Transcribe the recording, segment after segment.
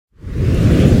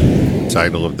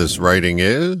title of this writing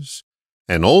is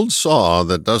An Old Saw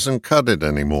That Doesn't Cut It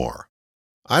Anymore.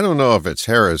 I don't know if it's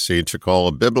heresy to call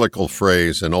a biblical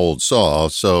phrase an old saw,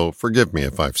 so forgive me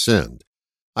if I've sinned.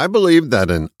 I believe that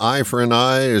an eye for an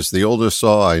eye is the oldest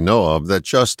saw I know of that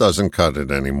just doesn't cut it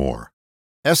anymore.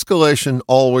 Escalation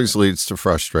always leads to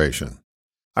frustration.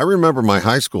 I remember my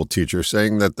high school teacher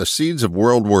saying that the seeds of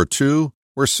World War II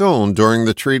were sown during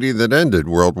the treaty that ended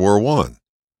World War I.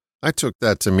 I took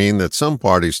that to mean that some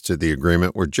parties to the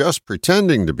agreement were just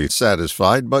pretending to be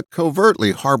satisfied but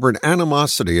covertly harbored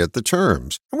animosity at the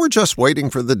terms, and were just waiting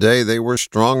for the day they were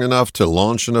strong enough to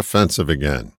launch an offensive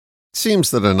again. It seems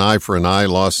that an eye for an eye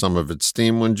lost some of its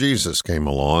steam when Jesus came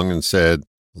along and said,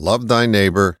 "Love thy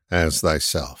neighbor as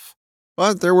thyself."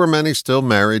 But there were many still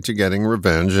married to getting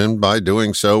revenge, and by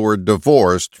doing so were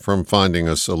divorced from finding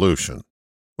a solution.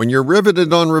 When you're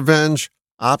riveted on revenge,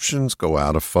 options go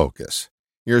out of focus.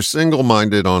 You're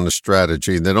single-minded on a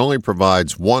strategy that only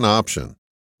provides one option,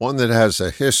 one that has a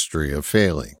history of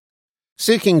failing.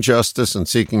 Seeking justice and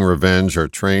seeking revenge are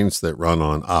trains that run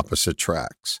on opposite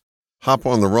tracks. Hop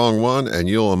on the wrong one and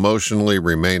you'll emotionally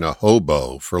remain a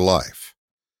hobo for life.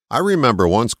 I remember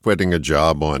once quitting a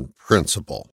job on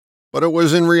principle, but it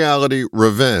was in reality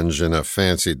revenge in a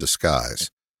fancy disguise.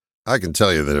 I can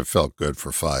tell you that it felt good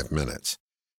for 5 minutes.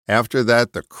 After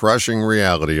that, the crushing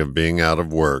reality of being out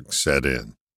of work set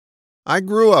in. I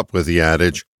grew up with the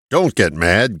adage, "Don't get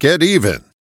mad, get even."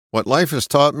 What life has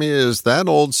taught me is that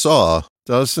old saw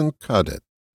doesn't cut it.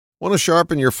 Want to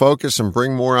sharpen your focus and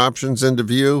bring more options into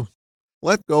view?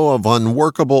 Let go of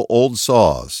unworkable old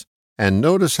saws and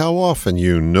notice how often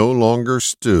you no longer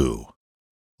stew.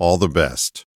 All the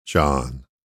best, John.